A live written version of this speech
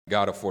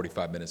got a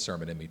 45-minute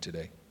sermon in me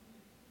today.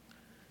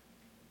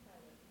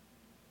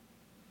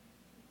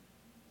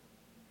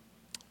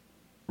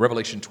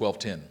 Revelation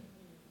 12:10.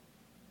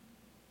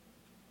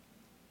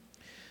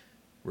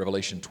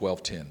 Revelation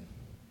 12:10.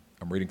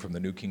 I'm reading from the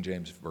New King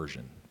James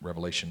Version.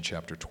 Revelation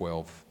chapter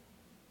 12,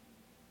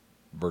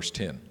 verse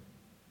 10.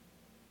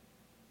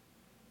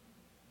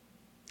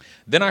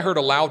 Then I heard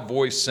a loud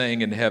voice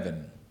saying in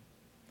heaven,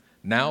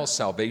 now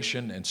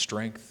salvation and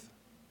strength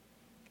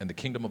and the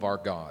kingdom of our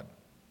God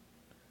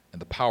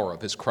and the power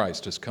of his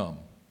Christ has come.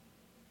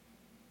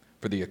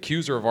 For the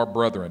accuser of our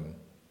brethren,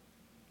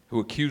 who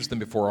accused them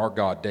before our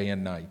God day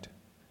and night,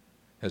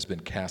 has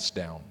been cast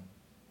down.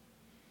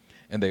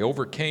 And they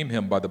overcame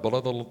him by the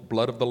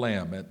blood of the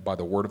Lamb and by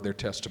the word of their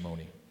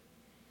testimony.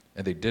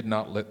 And they did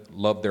not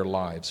love their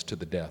lives to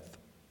the death.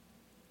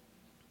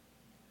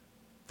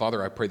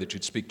 Father, I pray that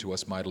you'd speak to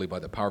us mightily by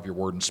the power of your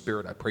word and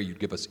spirit. I pray you'd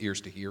give us ears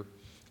to hear,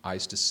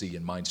 eyes to see,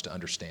 and minds to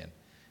understand.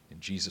 In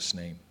Jesus'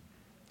 name,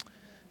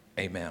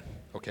 amen.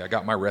 Okay, I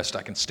got my rest.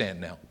 I can stand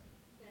now.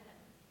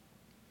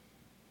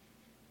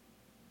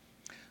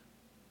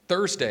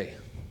 Thursday,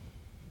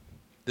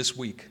 this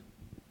week,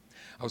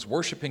 I was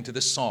worshiping to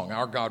this song,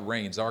 Our God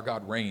Reigns, Our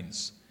God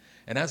Reigns.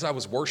 And as I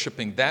was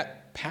worshiping,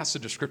 that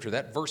passage of Scripture,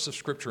 that verse of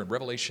Scripture in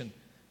Revelation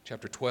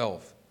chapter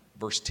 12,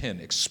 verse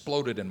 10,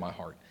 exploded in my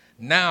heart.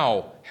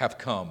 Now have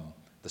come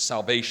the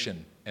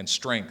salvation and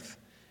strength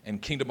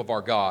and kingdom of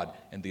our God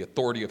and the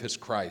authority of his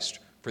Christ.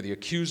 For the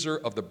accuser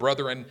of the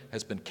brethren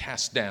has been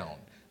cast down.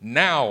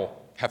 Now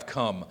have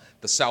come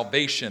the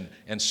salvation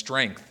and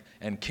strength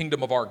and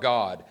kingdom of our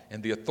God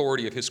and the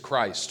authority of his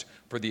Christ.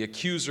 For the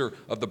accuser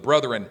of the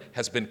brethren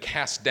has been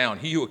cast down.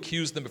 He who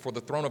accused them before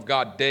the throne of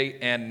God day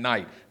and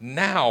night.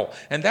 Now,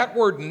 and that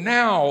word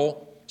now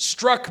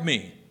struck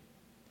me.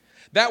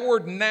 That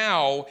word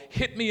now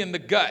hit me in the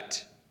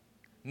gut.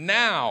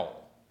 Now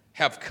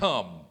have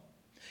come.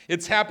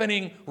 It's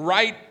happening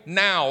right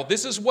now.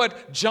 This is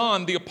what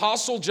John, the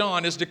Apostle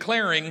John, is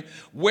declaring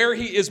where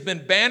he has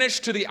been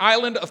banished to the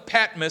island of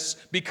Patmos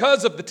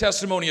because of the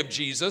testimony of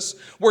Jesus,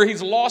 where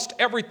he's lost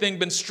everything,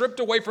 been stripped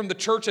away from the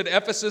church at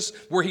Ephesus,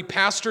 where he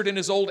pastored in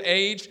his old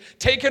age,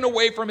 taken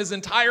away from his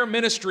entire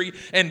ministry,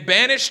 and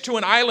banished to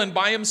an island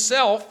by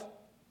himself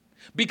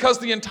because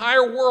the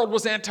entire world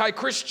was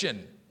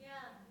anti-Christian.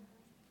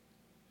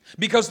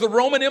 Because the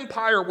Roman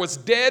Empire was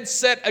dead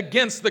set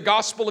against the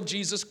gospel of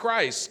Jesus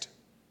Christ.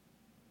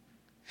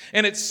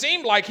 And it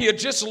seemed like he had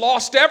just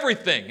lost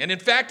everything. And in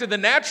fact, in the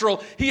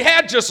natural, he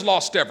had just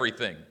lost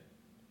everything.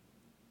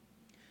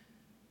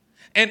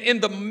 And in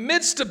the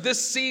midst of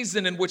this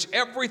season in which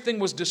everything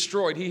was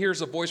destroyed, he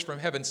hears a voice from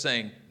heaven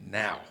saying,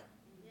 now.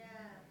 Yeah.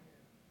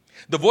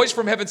 The voice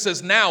from heaven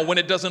says now when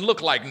it doesn't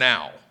look like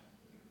now.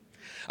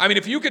 I mean,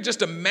 if you could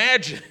just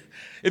imagine,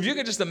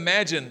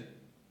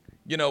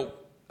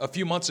 a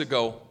few months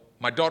ago,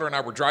 my daughter and I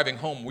were driving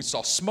home. We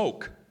saw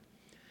smoke.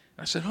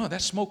 And I said,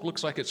 that smoke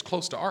looks like it's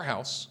close to our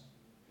house.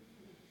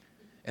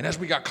 And as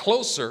we got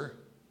closer,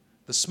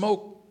 the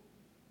smoke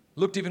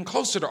looked even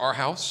closer to our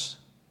house.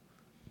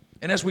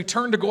 And as we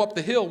turned to go up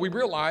the hill, we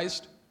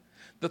realized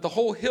that the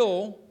whole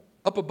hill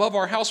up above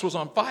our house was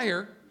on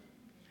fire.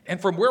 And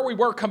from where we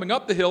were coming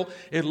up the hill,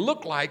 it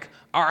looked like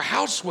our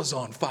house was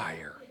on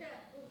fire.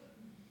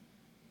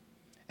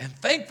 And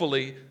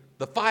thankfully,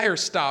 the fire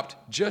stopped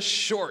just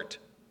short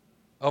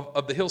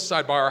of the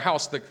hillside by our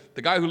house. The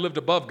guy who lived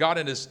above got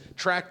in his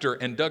tractor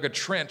and dug a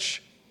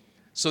trench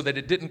so that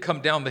it didn't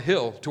come down the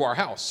hill to our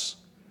house.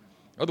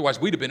 Otherwise,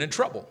 we'd have been in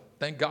trouble.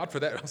 Thank God for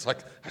that. I was like,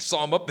 I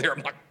saw him up there.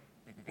 I'm like,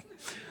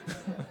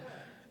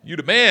 you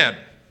the man.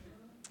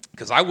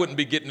 Because I wouldn't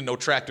be getting in no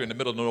tractor in the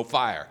middle of no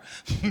fire.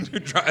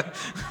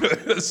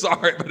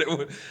 Sorry, but it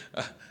would.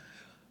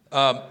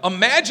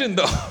 Imagine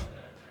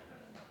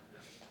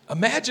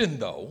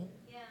though,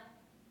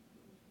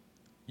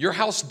 your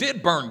house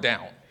did burn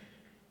down.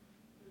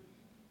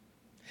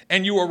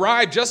 And you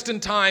arrived just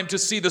in time to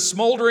see the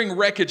smoldering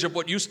wreckage of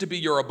what used to be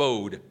your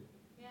abode.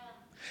 Yeah.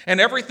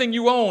 And everything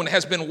you own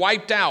has been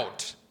wiped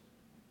out,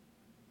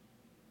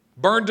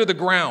 burned to the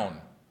ground.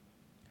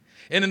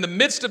 And in the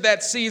midst of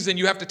that season,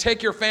 you have to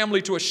take your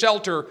family to a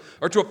shelter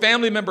or to a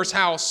family member's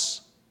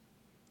house.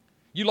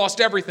 You lost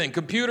everything,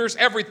 computers,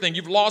 everything.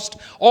 You've lost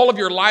all of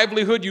your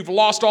livelihood. You've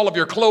lost all of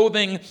your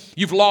clothing.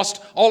 You've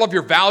lost all of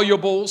your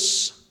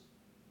valuables.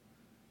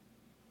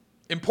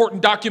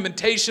 Important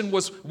documentation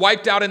was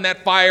wiped out in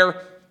that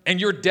fire, and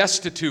you're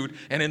destitute.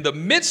 And in the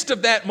midst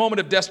of that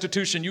moment of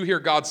destitution, you hear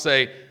God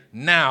say,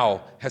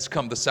 now has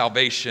come the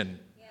salvation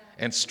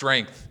and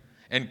strength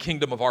and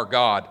kingdom of our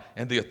God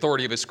and the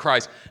authority of his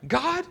Christ.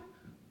 God,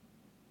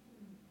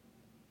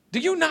 do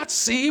you not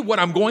see what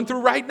I'm going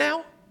through right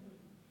now?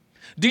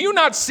 Do you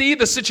not see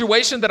the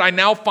situation that I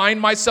now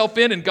find myself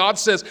in? And God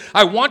says,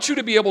 I want you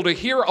to be able to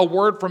hear a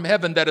word from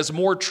heaven that is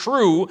more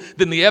true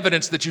than the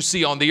evidence that you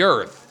see on the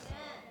earth.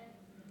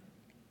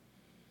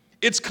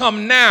 It's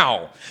come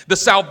now. The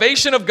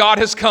salvation of God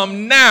has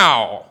come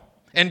now.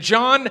 And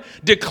John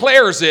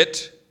declares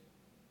it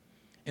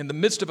in the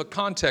midst of a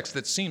context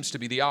that seems to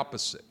be the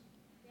opposite.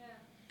 Yeah.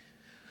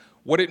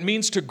 What it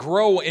means to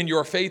grow in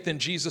your faith in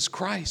Jesus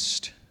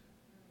Christ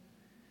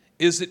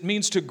is it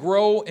means to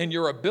grow in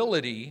your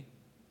ability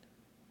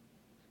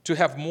to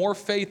have more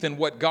faith in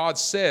what God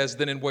says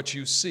than in what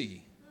you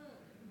see.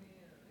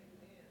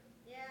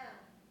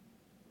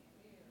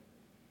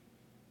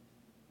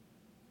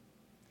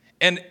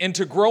 And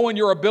to grow in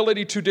your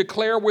ability to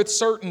declare with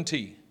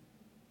certainty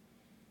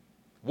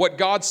what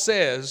God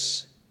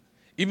says,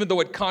 even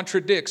though it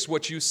contradicts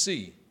what you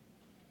see.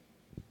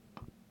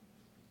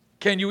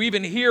 Can you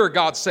even hear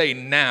God say,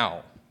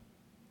 now?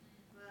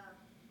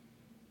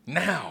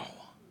 Now.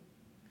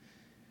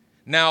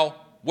 Now,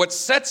 what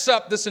sets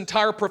up this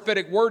entire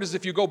prophetic word is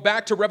if you go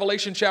back to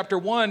Revelation chapter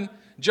 1,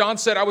 John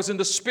said, I was in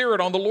the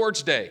Spirit on the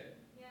Lord's day.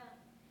 Yeah.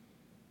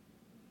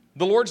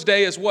 The Lord's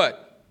day is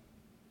what?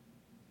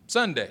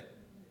 Sunday.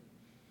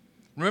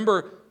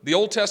 Remember, the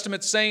Old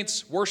Testament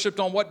saints worshiped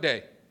on what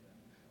day?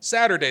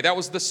 Saturday. That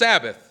was the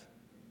Sabbath.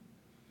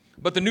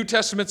 But the New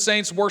Testament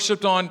saints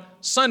worshiped on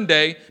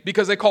Sunday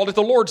because they called it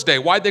the Lord's Day.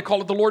 Why'd they call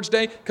it the Lord's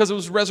Day? Because it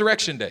was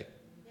Resurrection Day.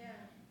 Yeah.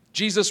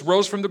 Jesus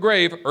rose from the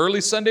grave early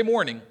Sunday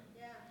morning.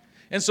 Yeah.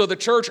 And so the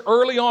church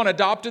early on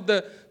adopted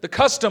the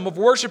custom of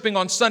worshiping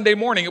on Sunday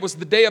morning. It was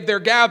the day of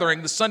their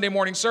gathering, the Sunday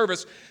morning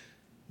service.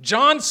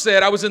 John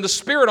said, I was in the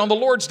Spirit on the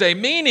Lord's Day,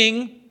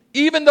 meaning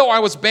even though I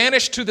was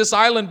banished to this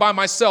island by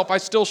myself, I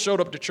still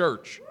showed up to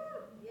church.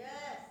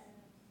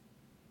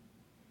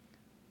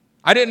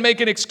 I didn't make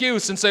an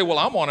excuse and say, well,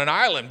 I'm on an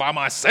island by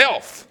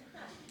myself.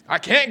 I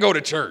can't go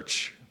to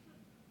church.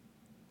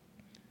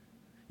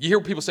 You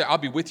hear people say, I'll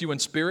be with you in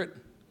spirit.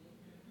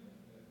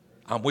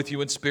 I'm with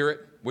you in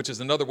spirit, which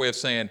is another way of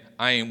saying,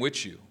 I ain't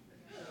with you.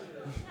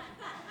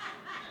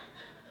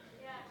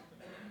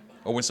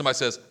 Or when somebody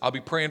says, I'll be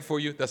praying for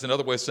you, that's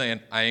another way of saying,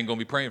 I ain't going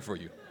to be praying for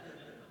you.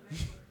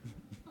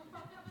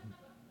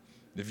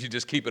 If you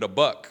just keep it a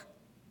buck.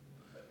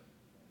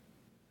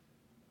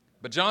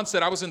 But John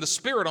said, I was in the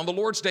Spirit on the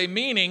Lord's Day,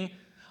 meaning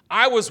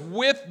I was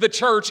with the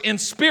church in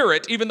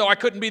spirit, even though I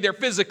couldn't be there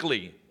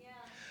physically. Yeah.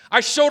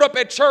 I showed up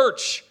at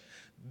church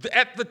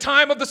at the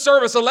time of the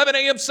service, 11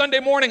 a.m.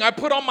 Sunday morning. I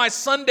put on my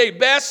Sunday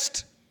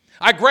best.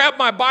 I grabbed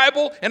my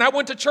Bible and I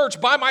went to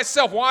church by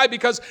myself. Why?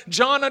 Because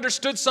John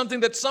understood something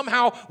that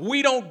somehow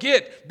we don't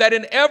get, that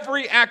in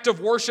every act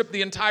of worship,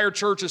 the entire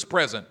church is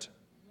present.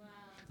 Wow.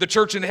 The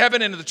church in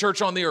heaven and the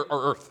church on the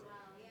earth.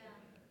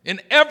 In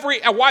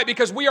every, why?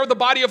 Because we are the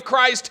body of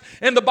Christ,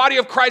 and the body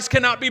of Christ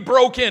cannot be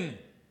broken.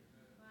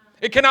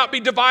 It cannot be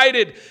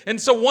divided.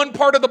 And so one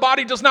part of the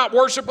body does not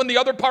worship when the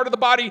other part of the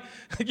body,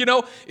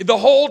 the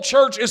whole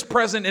church is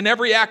present in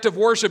every act of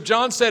worship.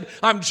 John said,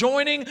 I'm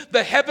joining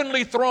the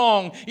heavenly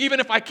throng,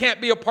 even if I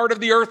can't be a part of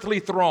the earthly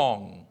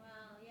throng. Wow,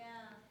 yeah.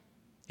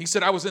 He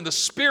said, I was in the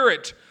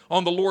Spirit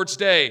on the Lord's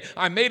day.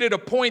 I made it a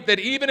point that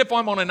even if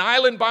I'm on an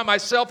island by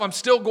myself, I'm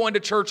still going to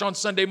church on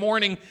Sunday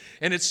morning,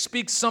 and it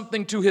speaks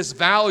something to his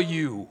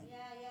value. Yeah.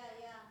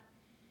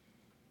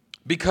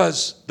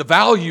 Because the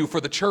value for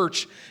the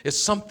church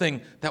is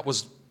something that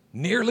was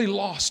nearly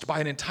lost by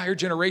an entire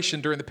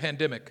generation during the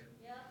pandemic.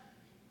 Yeah.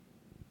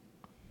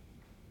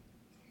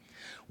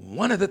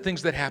 One of the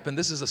things that happened,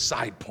 this is a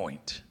side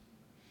point.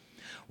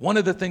 One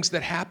of the things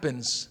that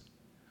happens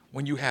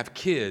when you have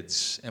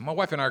kids, and my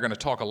wife and I are going to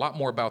talk a lot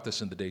more about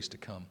this in the days to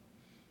come,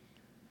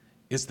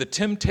 is the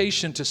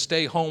temptation to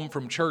stay home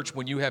from church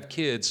when you have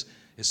kids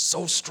is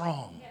so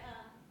strong. Yeah.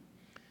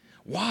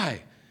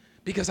 Why?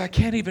 Because I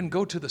can't even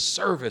go to the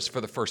service for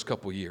the first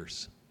couple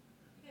years.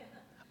 Yeah.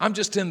 I'm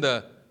just in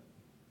the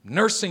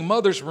nursing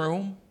mother's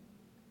room,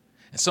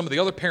 and some of the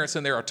other parents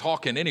in there are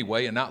talking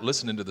anyway and not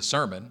listening to the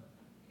sermon.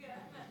 Yeah.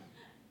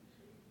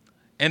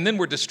 And then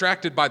we're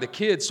distracted by the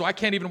kids, so I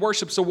can't even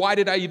worship, so why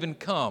did I even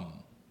come?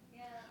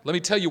 Let me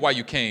tell you why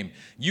you came.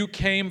 You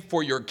came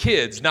for your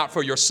kids, not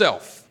for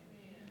yourself.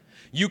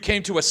 You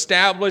came to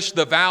establish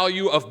the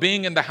value of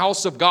being in the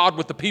house of God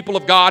with the people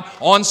of God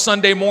on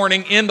Sunday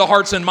morning in the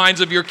hearts and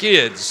minds of your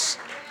kids.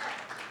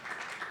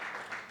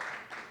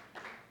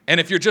 And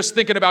if you're just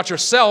thinking about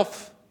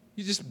yourself,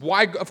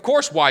 why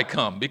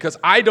come? Because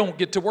I don't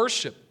get to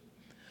worship.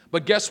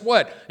 But guess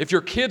what? If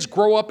your kids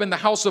grow up in the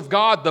house of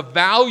God, the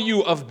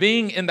value of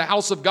being in the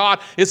house of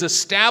God is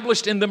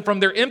established in them from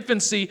their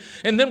infancy.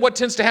 And then what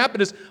tends to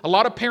happen is a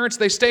lot of parents,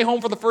 they stay home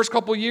for the first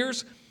couple of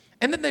years,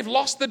 and then they've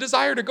lost the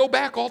desire to go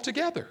back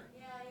altogether.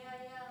 Yeah.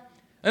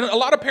 And a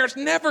lot of parents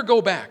never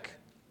go back.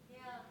 Yeah.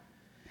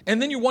 And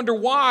then you wonder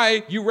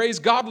why you raise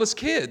godless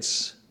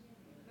kids.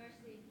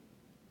 Mercy.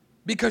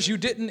 Because you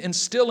didn't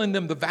instill in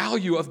them the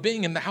value of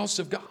being in the house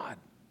of God.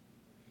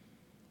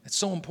 It's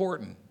so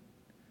important.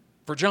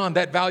 For John,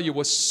 that value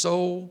was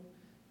so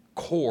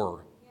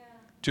core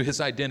to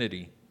his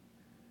identity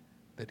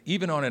that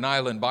even on an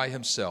island by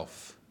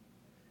himself,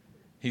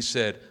 he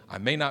said, I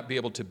may not be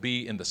able to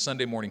be in the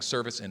Sunday morning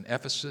service in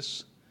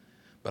Ephesus,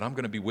 but I'm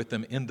going to be with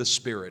them in the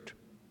Spirit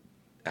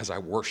as I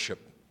worship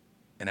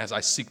and as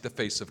I seek the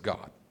face of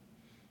God.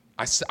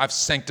 I've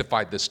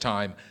sanctified this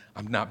time.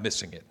 I'm not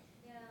missing it.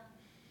 Yeah.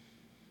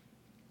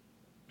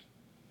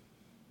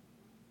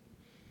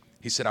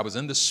 He said, I was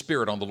in the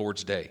Spirit on the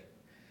Lord's day.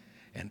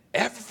 And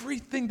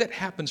everything that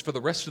happens for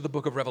the rest of the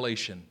book of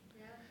Revelation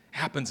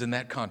happens in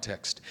that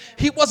context.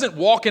 He wasn't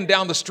walking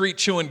down the street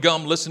chewing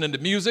gum, listening to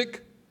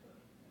music.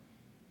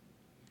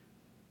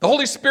 The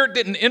Holy Spirit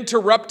didn't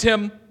interrupt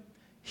him.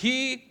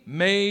 He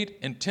made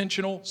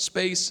intentional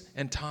space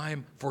and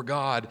time for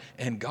God,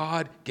 and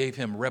God gave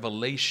him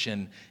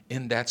revelation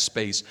in that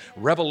space.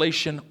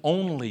 Revelation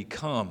only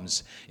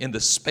comes in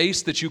the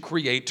space that you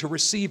create to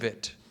receive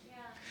it. Yeah.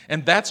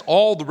 And that's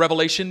all the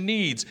revelation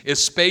needs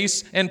is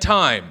space and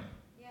time.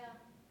 Yeah.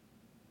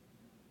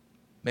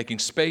 Making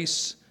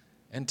space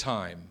and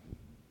time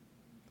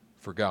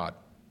for God.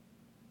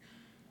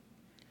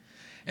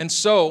 And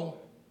so,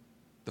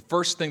 the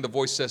first thing the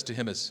voice says to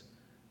him is,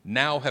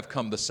 now have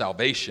come the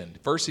salvation.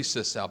 First he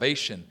says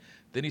salvation,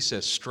 then he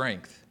says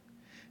strength,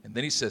 and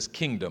then he says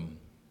kingdom,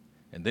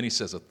 and then he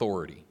says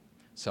authority.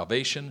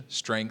 Salvation,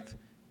 strength,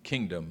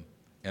 kingdom,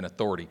 and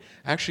authority.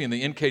 Actually, in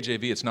the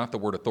NKJV, it's not the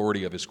word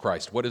authority of his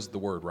Christ. What is the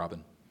word,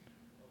 Robin?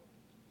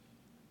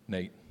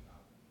 Nate?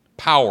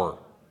 Power.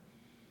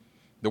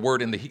 The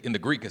word in the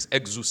Greek is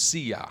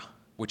exousia,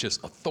 which is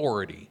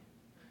authority.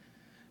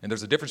 And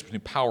there's a difference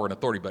between power and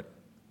authority, but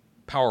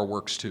power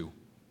works too.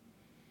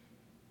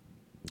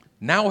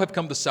 Now have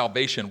come the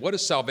salvation. What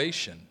is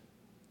salvation?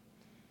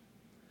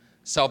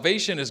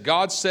 Salvation is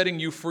God setting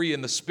you free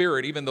in the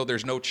spirit, even though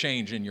there's no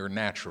change in your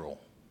natural.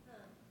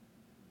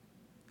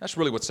 That's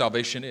really what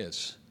salvation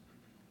is.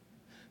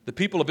 The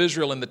people of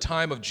Israel in the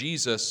time of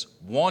Jesus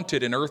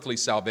wanted an earthly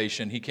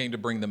salvation. He came to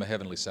bring them a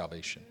heavenly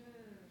salvation.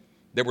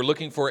 They were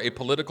looking for a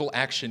political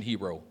action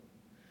hero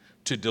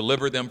to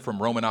deliver them from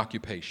Roman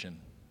occupation.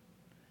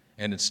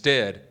 And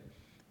instead,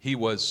 he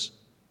was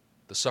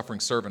the suffering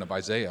servant of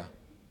Isaiah,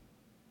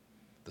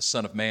 the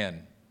Son of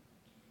Man,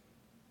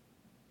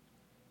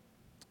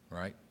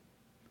 right?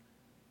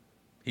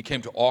 He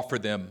came to offer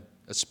them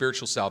a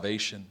spiritual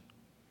salvation.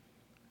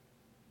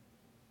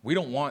 We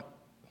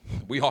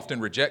often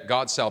reject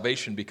God's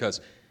salvation because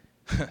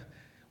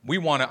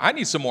I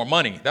need some more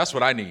money. That's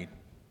what I need.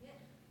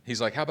 He's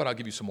like, how about I'll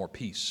give you some more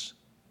peace?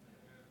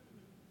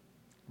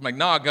 I'm like,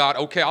 nah, God,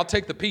 okay, I'll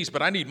take the peace,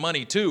 but I need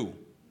money too.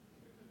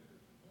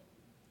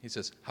 He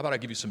says, how about I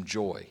give you some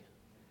joy?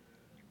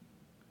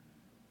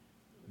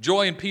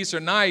 Joy and peace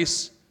are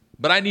nice,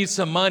 but I need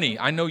some money.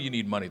 I know you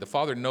need money. The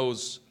Father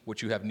knows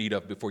what you have need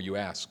of before you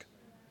ask.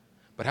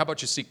 But how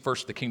about you seek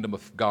first the kingdom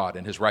of God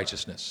and his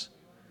righteousness?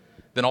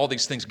 Then all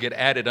these things get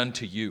added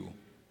unto you.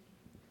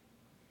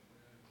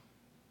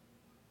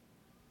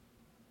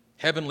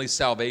 Heavenly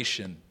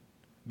salvation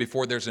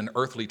before there's an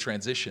earthly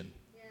transition.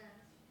 Yeah.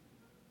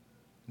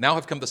 Now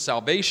have come the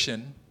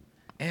salvation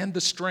and the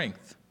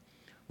strength.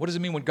 What does it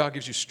mean when God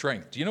gives you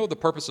strength? Do you know what the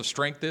purpose of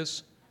strength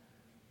is?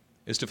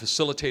 Is to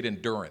facilitate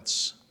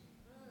endurance.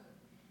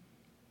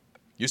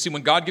 You see,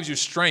 when God gives you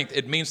strength,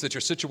 it means that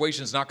your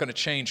situation is not going to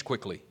change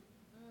quickly.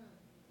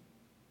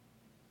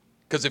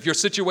 Because if your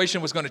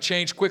situation was going to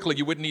change quickly,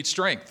 you wouldn't need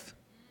strength.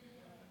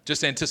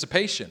 Just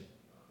anticipation.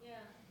 Yeah,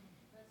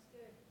 that's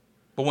good.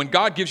 But when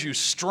God gives you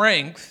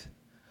strength,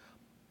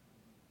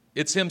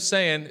 it's him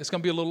saying it's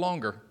going to be a little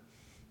longer.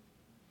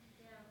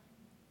 Yeah.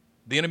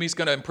 The enemy's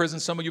going to imprison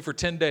some of you for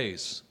 10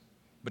 days.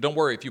 But don't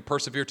worry, if you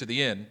persevere to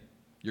the end,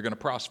 you're going to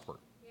prosper.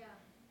 Yeah.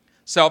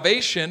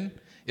 Salvation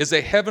is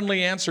a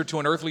heavenly answer to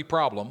an earthly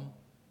problem.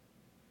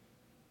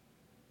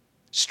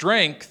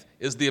 Strength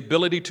is the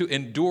ability to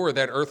endure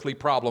that earthly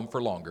problem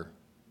for longer.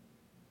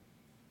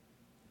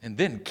 And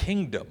then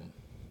kingdom.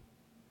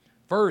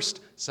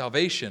 First,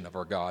 salvation of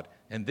our God,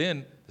 and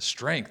then the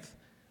strength,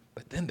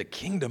 but then the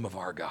kingdom of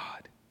our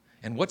God.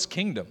 And what's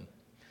kingdom?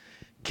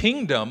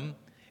 Kingdom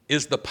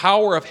is the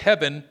power of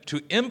heaven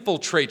to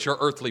infiltrate your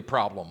earthly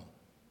problem.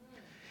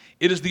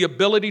 It is the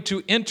ability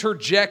to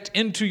interject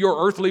into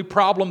your earthly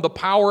problem the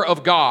power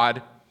of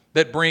God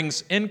that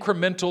brings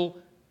incremental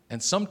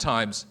and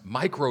sometimes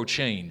micro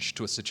change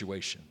to a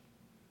situation.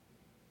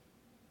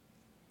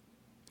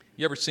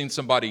 You ever seen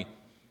somebody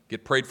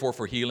get prayed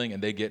for healing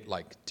and they get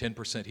like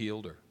 10%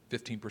 healed or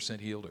 15%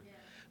 healed or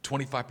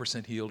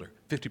 25% healed or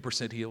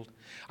 50% healed?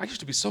 I used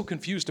to be so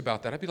confused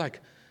about that. I'd be like,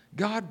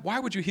 God, why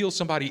would you heal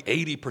somebody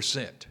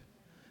 80%?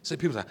 So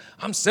people say,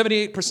 I'm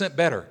 78%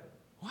 better.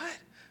 What?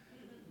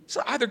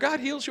 So either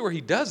God heals you or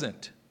he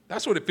doesn't.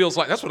 That's what it feels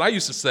like. That's what I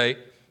used to say.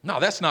 No,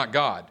 that's not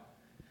God.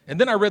 And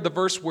then I read the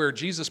verse where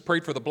Jesus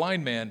prayed for the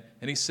blind man,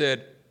 and he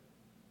said,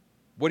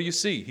 what do you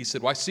see? He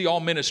said, well, I see all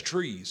men as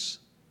trees,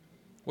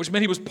 which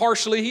meant he was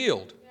partially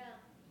healed. Yeah.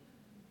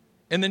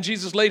 And then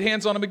Jesus laid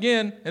hands on him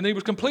again, and then he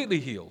was completely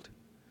healed.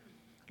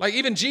 Like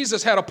even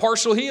Jesus had a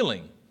partial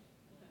healing.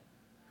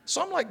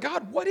 So I'm like,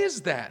 God, what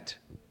is that?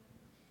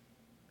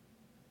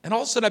 And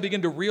all of a sudden I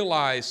begin to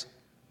realize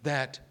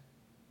that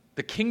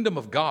the kingdom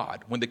of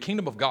God, when the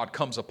kingdom of God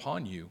comes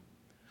upon you,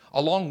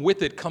 along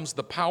with it comes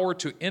the power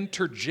to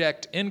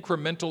interject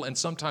incremental and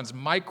sometimes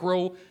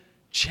micro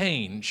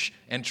change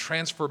and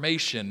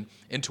transformation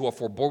into a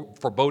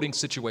foreboding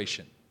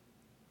situation.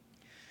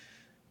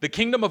 The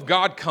kingdom of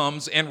God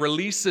comes and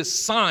releases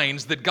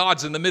signs that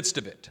God's in the midst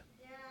of it.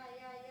 Yeah.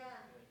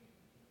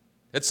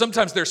 That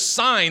sometimes there's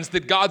signs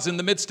that God's in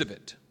the midst of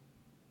it.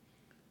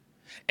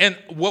 And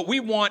what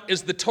we want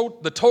is the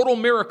total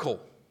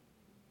miracle.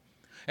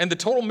 And the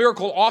total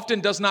miracle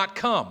often does not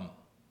come.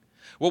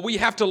 What we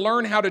have to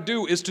learn how to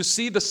do is to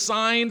see the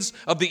signs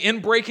of the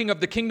inbreaking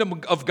of the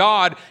kingdom of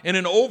God in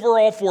an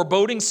overall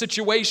foreboding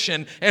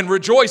situation and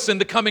rejoice in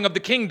the coming of the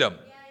kingdom.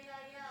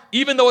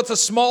 Even though it's a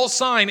small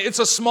sign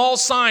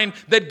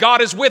that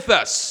God is with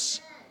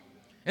us.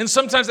 And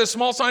sometimes that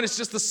small sign is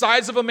just the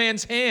size of a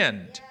man's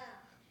hand.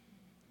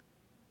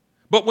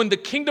 But when the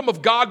kingdom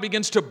of God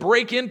begins to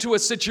break into a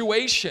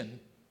situation,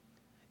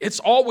 it's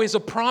always a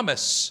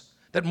promise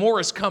that more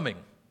is coming.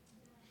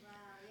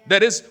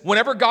 That is,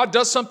 whenever God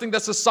does something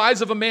that's the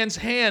size of a man's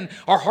hand,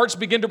 our hearts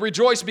begin to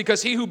rejoice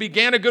because he who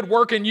began a good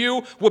work in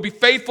you will be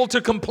faithful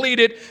to complete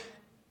it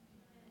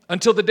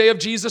until the day of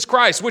Jesus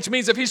Christ, which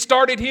means if he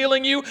started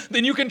healing you,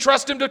 then you can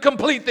trust him to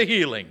complete the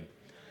healing.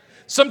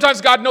 Sometimes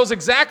God knows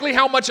exactly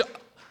how much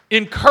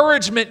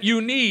encouragement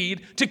you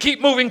need to keep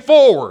moving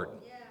forward.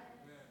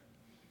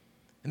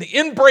 And the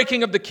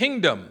inbreaking of the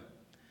kingdom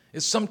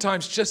is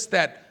sometimes just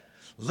that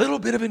little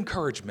bit of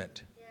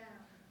encouragement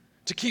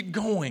to keep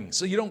going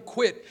so you don't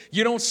quit,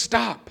 you don't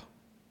stop.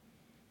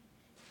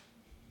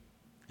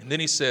 And then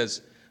he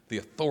says, the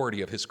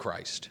authority of his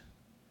Christ.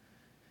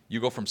 You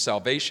go from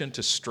salvation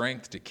to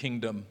strength to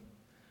kingdom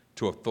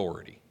to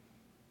authority.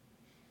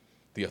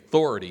 The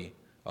authority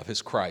of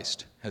his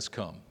Christ has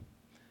come.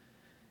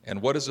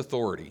 And what is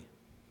authority?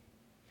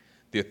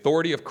 The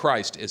authority of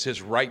Christ is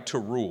his right to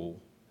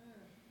rule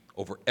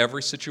over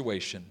every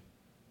situation,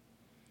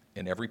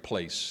 in every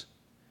place,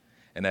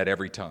 and at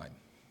every time.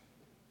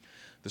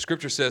 The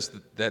scripture says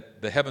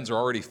that the heavens are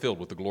already filled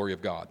with the glory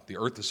of God. The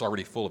earth is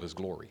already full of his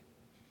glory.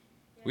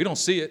 We don't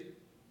see it,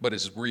 but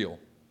it's real.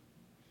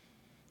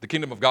 The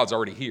kingdom of God's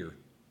already here.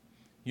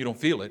 You don't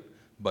feel it,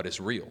 but it's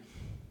real.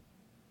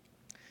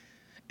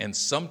 And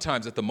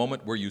sometimes at the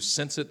moment where you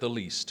sense it the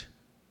least,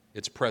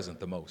 it's present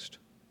the most.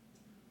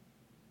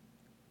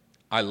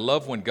 I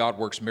love when God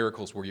works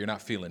miracles where you're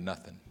not feeling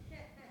nothing.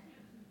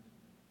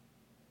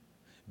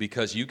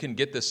 Because you can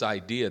get this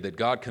idea that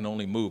God can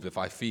only move if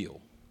I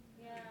feel.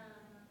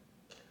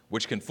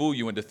 Which can fool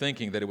you into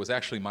thinking that it was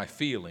actually my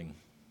feeling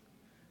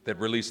that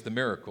released the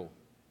miracle.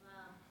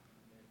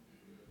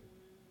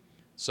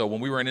 So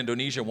when we were in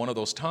Indonesia, one of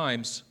those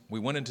times, we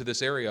went into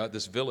this area,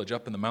 this village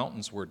up in the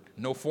mountains where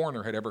no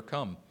foreigner had ever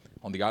come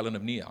on the island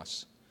of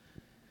Nias.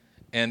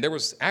 And there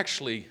was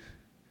actually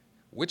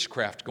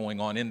witchcraft going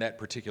on in that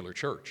particular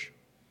church.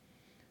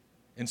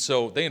 And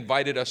so they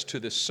invited us to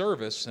this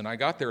service, and I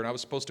got there and I was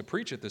supposed to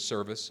preach at this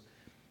service.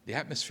 The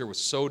atmosphere was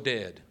so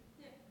dead.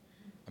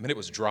 I mean, it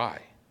was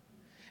dry.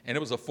 And it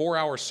was a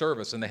 4-hour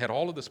service, and they had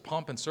all of this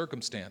pomp and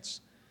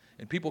circumstance.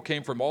 And people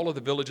came from all of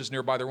the villages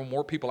nearby. There were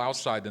more people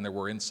outside than there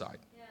were inside.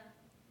 Yeah.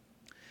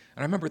 And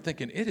I remember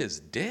thinking, it is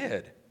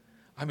dead.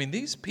 I mean,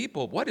 these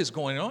people, what is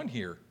going on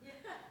here? Yeah.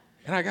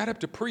 And I got up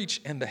to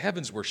preach, and the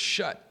heavens were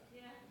shut.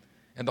 Yeah.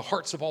 And the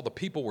hearts of all the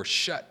people were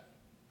shut.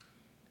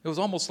 It was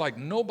almost like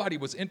nobody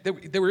was in.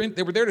 They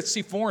were there to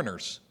see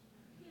foreigners.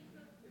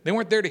 They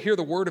weren't there to hear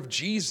the word of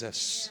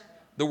Jesus,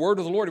 the word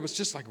of the Lord. It was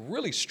just like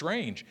really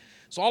strange.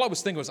 So all I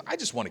was thinking was, I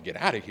just want to get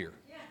out of here.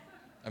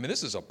 I mean,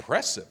 this is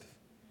oppressive.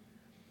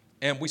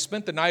 And we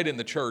spent the night in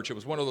the church. It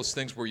was one of those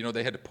things where,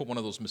 they had to put one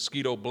of those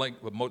mosquito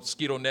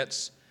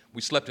nets.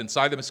 We slept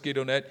inside the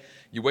mosquito net.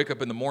 You wake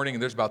up in the morning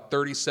and there's about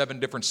 37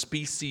 different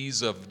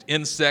species of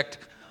insect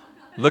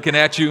looking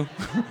at you.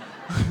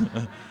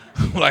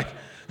 Like,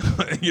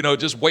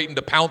 just waiting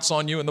to pounce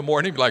on you in the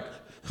morning. Like,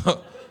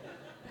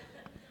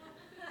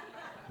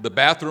 the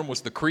bathroom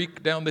was the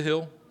creek down the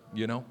hill,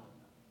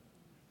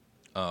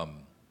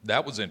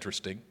 That was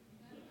interesting.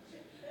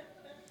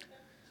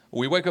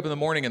 We wake up in the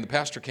morning and the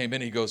pastor came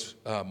in and he goes,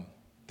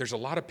 there's a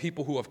lot of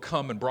people who have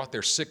come and brought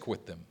their sick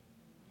with them.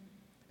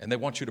 And they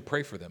want you to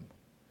pray for them.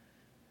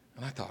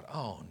 And I thought,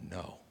 oh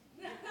no.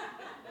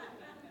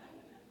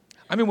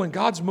 I mean, when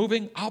God's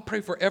moving, I'll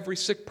pray for every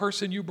sick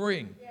person you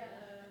bring.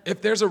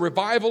 If there's a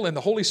revival and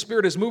the Holy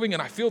Spirit is moving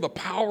and I feel the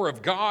power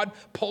of God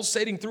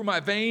pulsating through my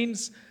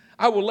veins,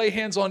 I will lay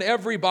hands on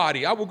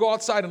everybody. I will go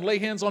outside and lay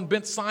hands on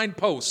bent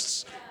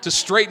signposts to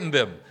straighten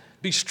them.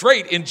 Be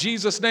straight in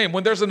Jesus' name.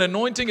 When there's an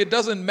anointing, it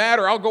doesn't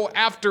matter. I'll go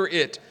after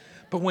it.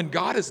 But when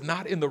God is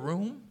not in the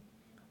room,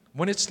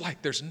 when it's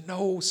like there's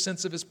no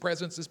sense of his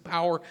presence, his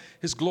power,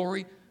 his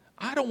glory,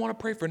 I don't want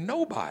to pray for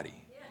nobody.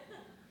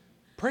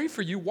 Pray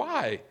for you.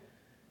 Why?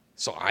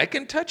 So I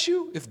can touch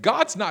you? If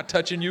God's not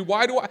touching you,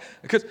 why do I?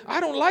 Because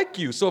I don't like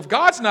you. So if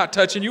God's not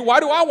touching you, why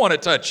do I want to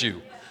touch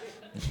you?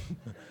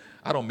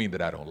 I don't mean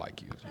that I don't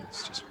like you.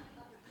 It's just...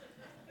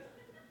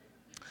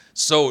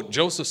 So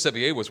Joseph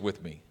Sevier was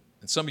with me.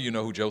 And some of you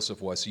know who Joseph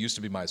was. He used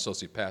to be my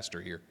associate pastor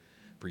here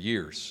for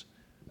years.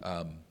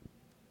 I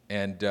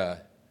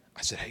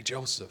said, hey,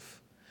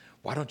 Joseph,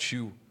 why don't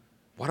you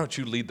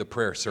lead the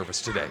prayer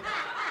service today?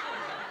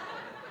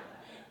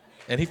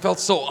 And he felt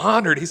so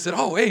honored. He said,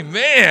 oh,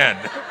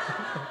 amen.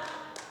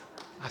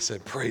 I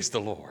said, praise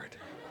the Lord.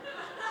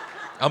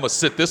 I'm going to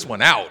sit this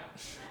one out.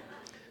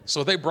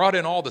 So they brought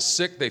in all the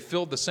sick. They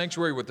filled the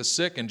sanctuary with the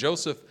sick. And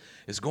Joseph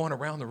is going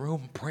around the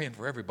room praying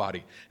for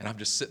everybody. And I'm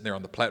just sitting there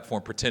on the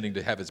platform pretending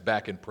to have his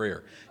back in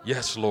prayer.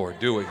 Yes, Lord,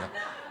 do it.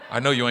 I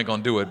know you ain't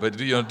going to do it, but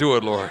do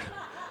it, Lord.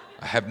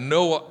 I have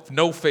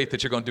no faith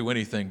that you're going to do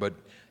anything, but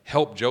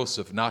help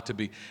Joseph not to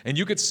be. And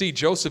you could see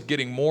Joseph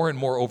getting more and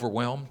more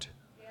overwhelmed.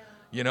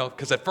 You know,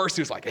 because at first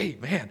he was like, hey,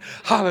 man,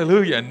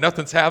 hallelujah, and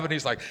nothing's happening.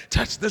 He's like,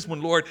 touch this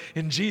one, Lord,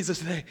 in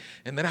Jesus' name.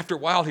 And then after a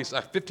while, he's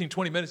like 15,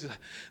 20 minutes, he's like,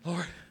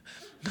 Lord,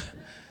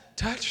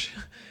 touch.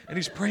 And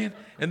he's praying.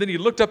 And then he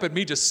looked up at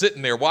me just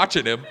sitting there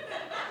watching him.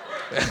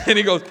 And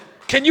he goes,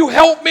 can you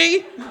help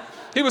me?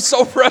 He was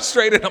so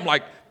frustrated. I'm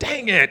like,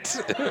 dang it.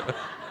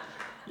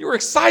 You were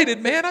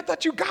excited, man. I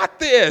thought you got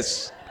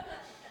this.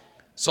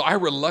 So I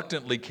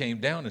reluctantly came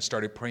down and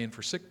started praying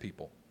for sick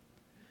people.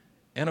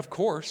 And of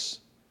course,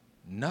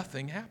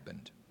 nothing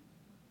happened.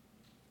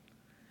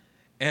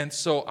 And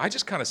so I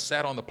just kind of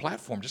sat on the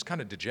platform, just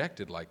kind of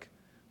dejected, like,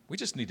 we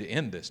just need to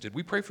end this. Did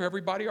we pray for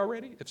everybody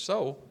already? If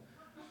so,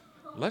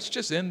 let's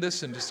just end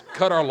this and just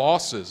cut our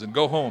losses and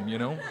go home, you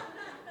know.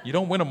 You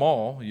don't win them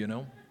all, you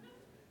know.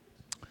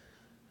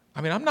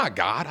 I mean, I'm not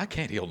God. I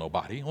can't heal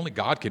nobody. Only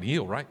God can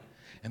heal, right?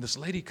 And this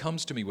lady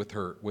comes to me with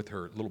her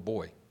little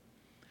boy,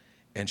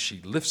 and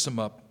she lifts him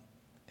up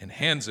and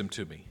hands him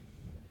to me.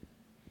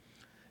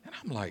 And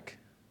I'm like,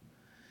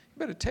 you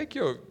better take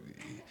your...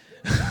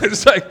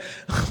 It's like,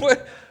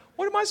 what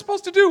am I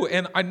supposed to do?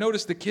 And I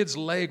noticed the kid's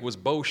leg was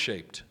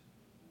bow-shaped.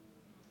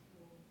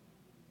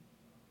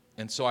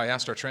 And so I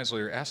asked our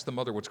translator, ask the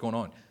mother what's going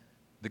on.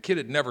 The kid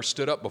had never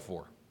stood up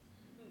before.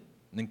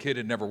 And the kid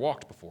had never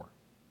walked before.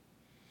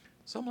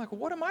 So I'm like,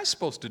 well, what am I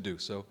supposed to do?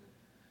 So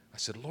I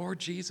said, Lord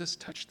Jesus,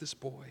 touch this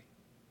boy.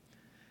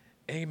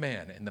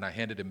 Amen. And then I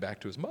handed him back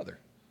to his mother.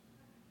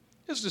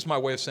 This is just my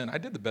way of saying I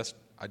did the best.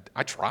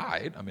 I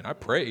tried. I mean, I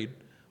prayed.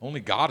 Only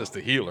God is the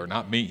healer,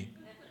 not me.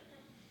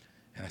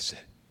 And I said,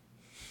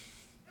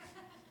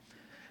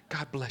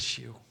 God bless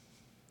you.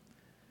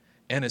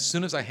 And as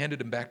soon as I handed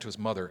him back to his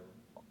mother,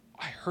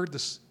 I heard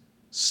this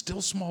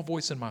still small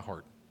voice in my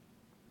heart.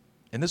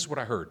 And this is what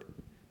I heard.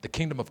 The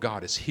kingdom of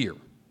God is here.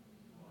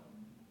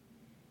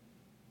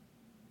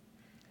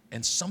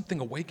 And something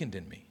awakened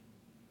in me.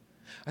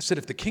 I said,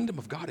 if the kingdom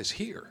of God is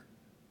here,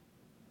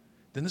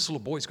 then this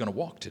little boy's going to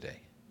walk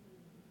today.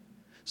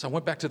 So I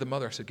went back to the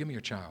mother. I said, give me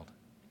your child.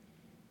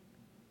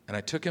 And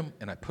I took him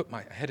and I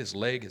had his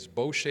leg, his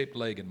bow-shaped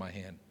leg in my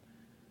hand,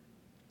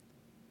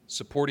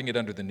 supporting it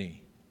under the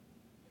knee.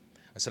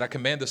 I said, I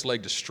command this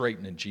leg to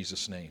straighten in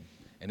Jesus' name.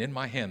 And in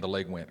my hand, the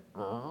leg went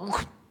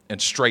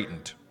and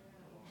straightened.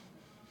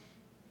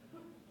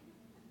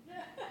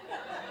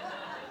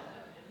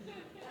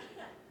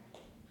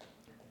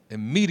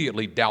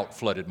 Immediately, doubt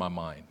flooded my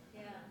mind.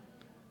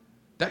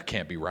 That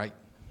can't be right.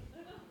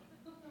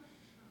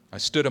 I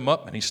stood him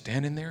up, and he's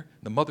standing there.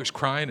 The mother's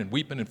crying and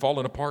weeping and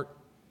falling apart.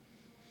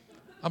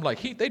 I'm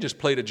like, they just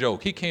played a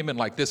joke. He came in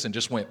like this and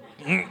just went,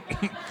 You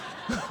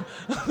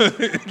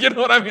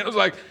know what I mean? I was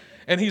like,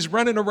 and he's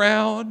running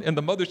around, and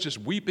the mother's just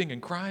weeping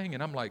and crying,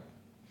 and I'm like,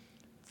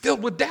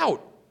 filled with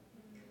doubt.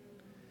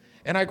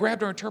 And I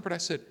grabbed our interpreter. I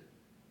said,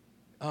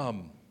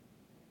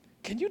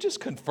 can you just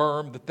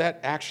confirm that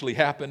actually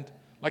happened?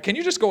 Like, can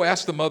you just go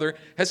ask the mother,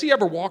 has he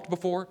ever walked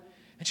before?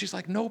 And she's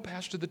like, no,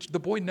 Pastor, the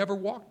boy never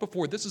walked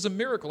before. This is a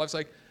miracle. I was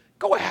like,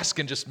 go ask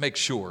and just make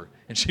sure.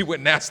 And she went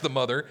and asked the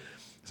mother.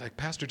 It's like,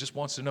 Pastor just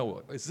wants to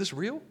know, is this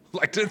real?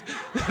 Like,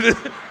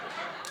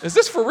 is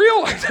this for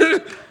real?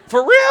 Like,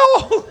 for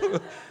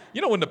real?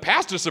 You know, when the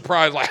pastor's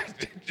surprised,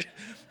 like,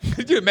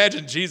 could you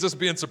imagine Jesus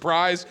being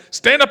surprised?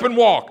 Stand up and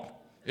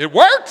walk. It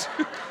worked?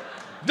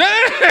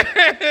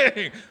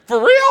 Dang! For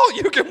real?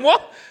 You can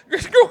walk?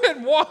 Go ahead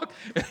and walk.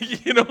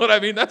 You know what I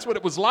mean? That's what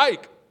it was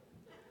like.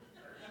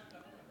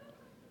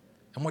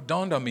 And what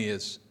dawned on me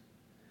is,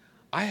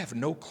 I have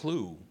no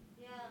clue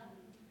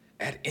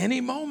at any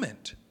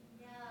moment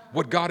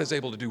what God is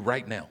able to do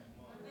right now.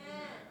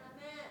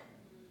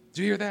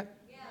 Do you hear that?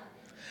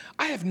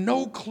 I have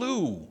no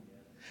clue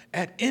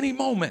at any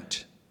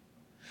moment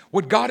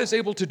what God is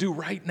able to do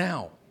right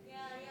now.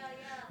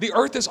 The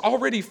earth is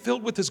already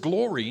filled with His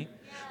glory.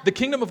 The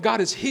kingdom of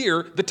God is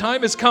here. The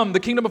time has come. The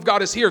kingdom of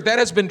God is here. That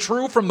has been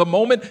true from the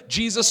moment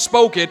Jesus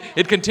spoke it.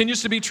 It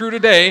continues to be true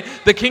today.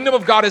 The kingdom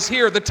of God is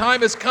here. The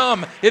time has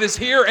come. It is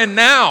here and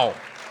now.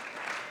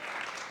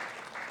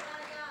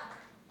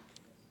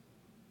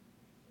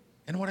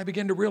 And what I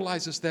began to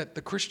realize is that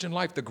the Christian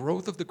life, the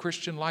growth of the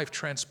Christian life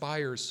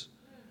transpires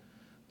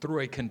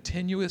through a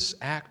continuous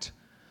act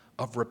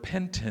of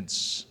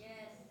repentance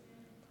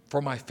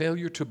for my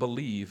failure to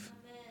believe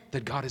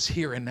that God is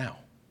here and now.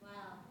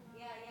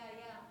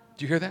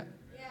 Do you hear that?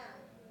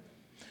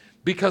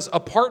 Because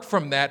apart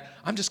from that,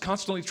 I'm just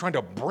constantly trying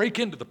to break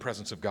into the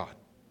presence of God.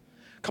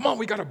 Come on,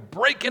 we got to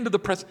break into the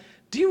presence.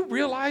 Do you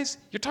realize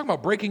you're talking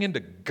about breaking into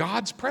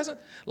God's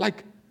presence?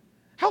 Like,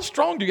 how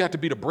strong do you have to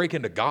be to break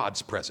into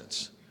God's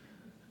presence?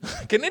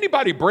 Can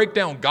anybody break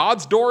down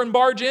God's door and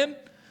barge in?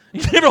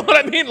 You know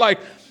what I mean? Like,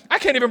 I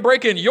can't even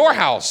break in your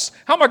house.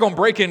 How am I going to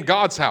break in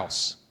God's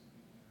house?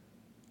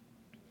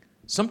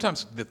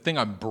 Sometimes the thing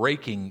I'm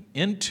breaking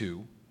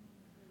into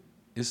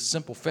is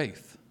simple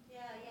faith.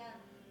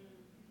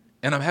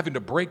 And I'm having to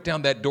break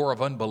down that door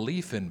of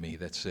unbelief in me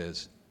that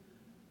says,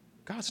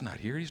 God's not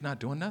here. He's not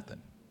doing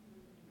nothing.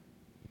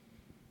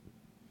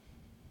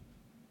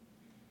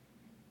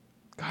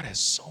 God has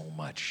so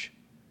much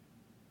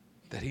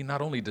that he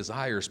not only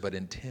desires but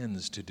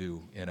intends to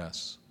do in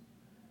us.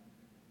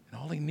 And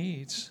all he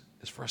needs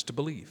is for us to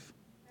believe.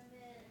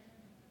 Amen.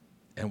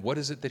 And what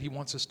is it that he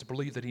wants us to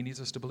believe, that he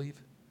needs us to believe?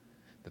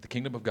 That the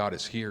kingdom of God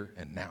is here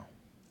and now.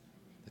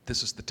 That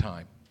this is the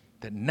time.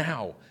 That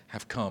now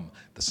have come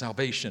the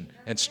salvation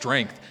and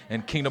strength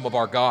and kingdom of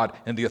our God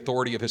and the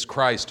authority of his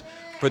Christ.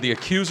 For the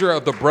accuser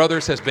of the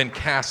brothers has been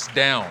cast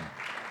down.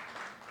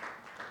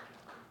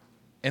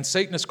 And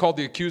Satan is called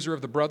the accuser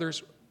of the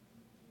brothers.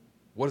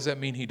 What does that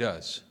mean he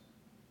does?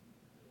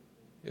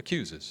 He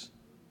accuses.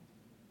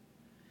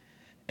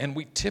 And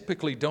we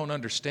typically don't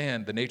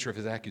understand the nature of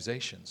his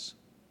accusations.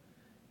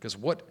 Because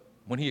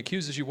when he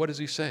accuses you, what does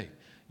he say?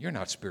 You're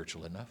not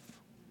spiritual enough.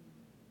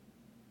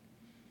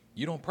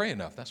 You don't pray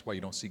enough. That's why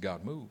you don't see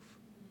God move.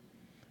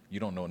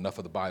 You don't know enough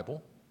of the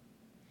Bible.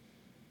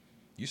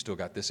 You still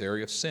got this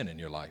area of sin in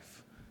your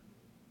life.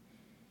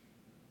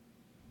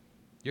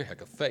 You're a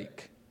heck of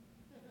fake.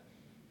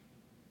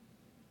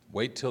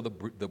 Wait till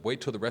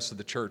the rest of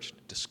the church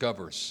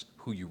discovers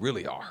who you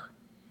really are.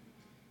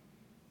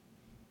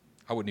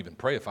 I wouldn't even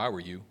pray if I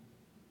were you.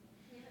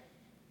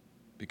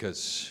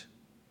 Because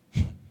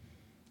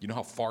you know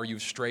how far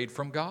you've strayed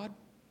from God?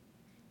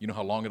 You know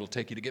how long it'll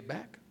take you to get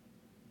back?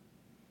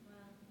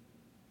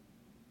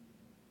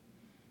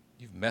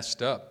 You've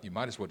messed up. You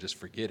might as well just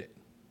forget it.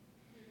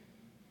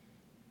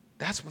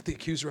 That's what the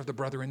accuser of the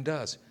brethren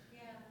does.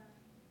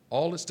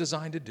 All it's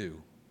designed to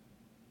do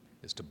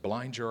is to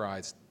blind your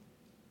eyes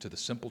to the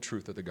simple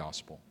truth of the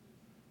gospel.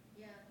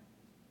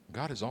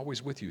 God is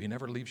always with you. He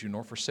never leaves you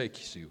nor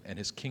forsakes you, and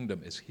his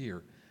kingdom is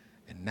here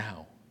and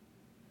now.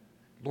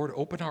 Lord,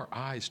 open our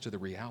eyes to the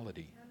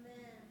reality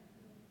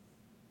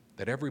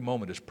that every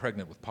moment is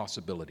pregnant with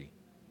possibility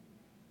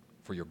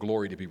for your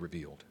glory to be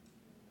revealed,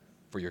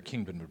 for your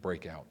kingdom to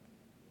break out.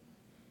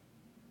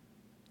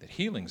 That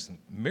healings and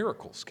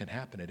miracles can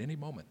happen at any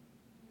moment.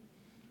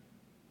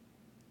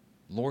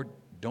 Lord,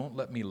 don't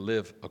let me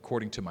live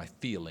according to my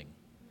feeling.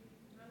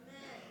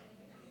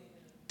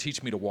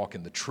 Teach me to walk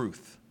in the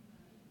truth.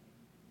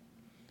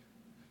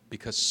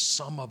 Because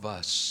some of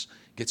us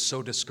get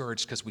so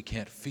discouraged because we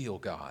can't feel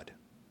God.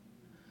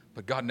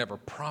 But God never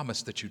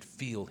promised that you'd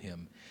feel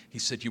him. He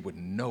said you would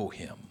know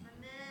him.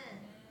 Amen.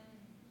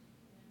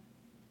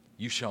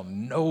 You shall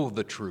know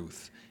the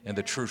truth, and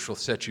the truth shall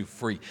set you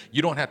free.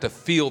 You don't have to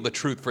feel the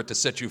truth for it to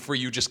set you free.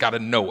 You just got to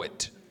know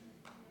it.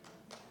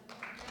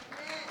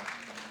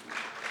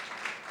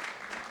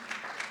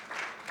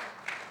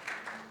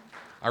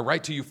 I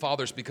write to you,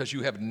 fathers, because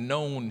you have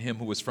known him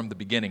who was from the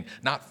beginning,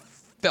 not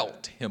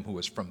felt him who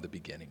was from the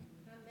beginning.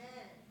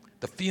 Amen.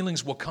 The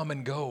feelings will come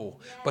and go,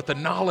 but the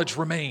knowledge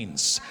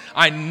remains.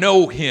 I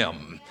know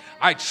him.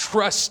 I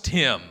trust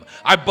him.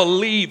 I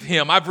believe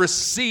him. I've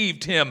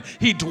received him.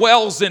 He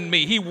dwells in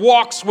me. He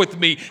walks with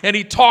me, and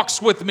he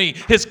talks with me.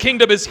 His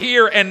kingdom is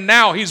here and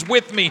now. He's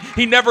with me.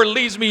 He never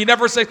leaves me. He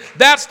never says,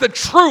 that's the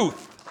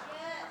truth.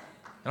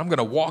 And I'm going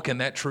to walk in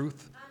that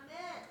truth.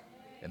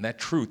 And that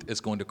truth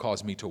is going to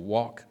cause me to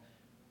walk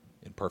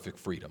in perfect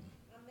freedom.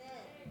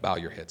 Amen. Bow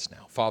your heads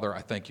now. Father,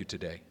 I thank you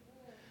today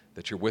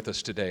that you're with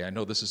us today. I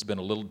know this has been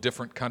a little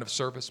different kind of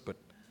service, but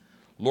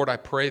Lord, I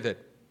pray that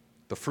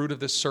the fruit of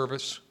this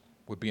service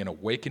would be an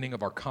awakening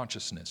of our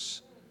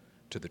consciousness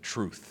to the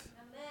truth.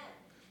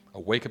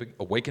 Amen.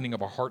 Awakening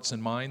of our hearts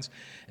and minds,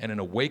 and an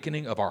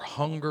awakening of our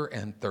hunger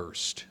and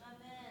thirst.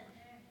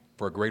 Amen.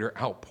 For a greater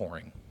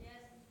outpouring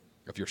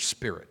of your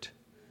spirit,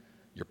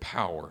 your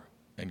power,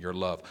 and your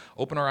love.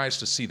 Open our eyes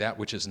to see that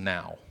which is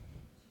now.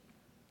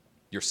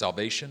 Your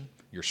salvation,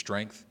 your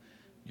strength,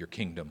 your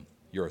kingdom,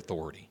 your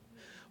authority.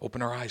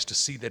 Open our eyes to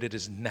see that it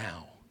is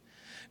now.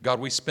 God,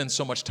 we spend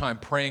so much time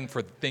praying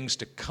for things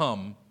to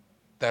come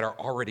that are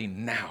already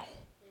now,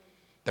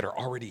 that are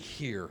already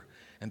here,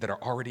 and that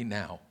are already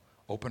now.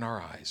 Open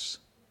our eyes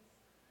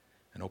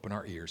and open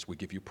our ears. We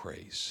give you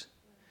praise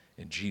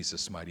in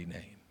Jesus' mighty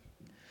name.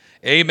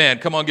 Amen.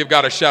 Come on, give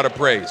God a shout of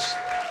praise.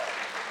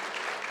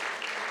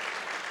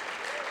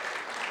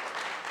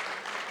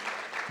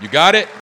 You got it?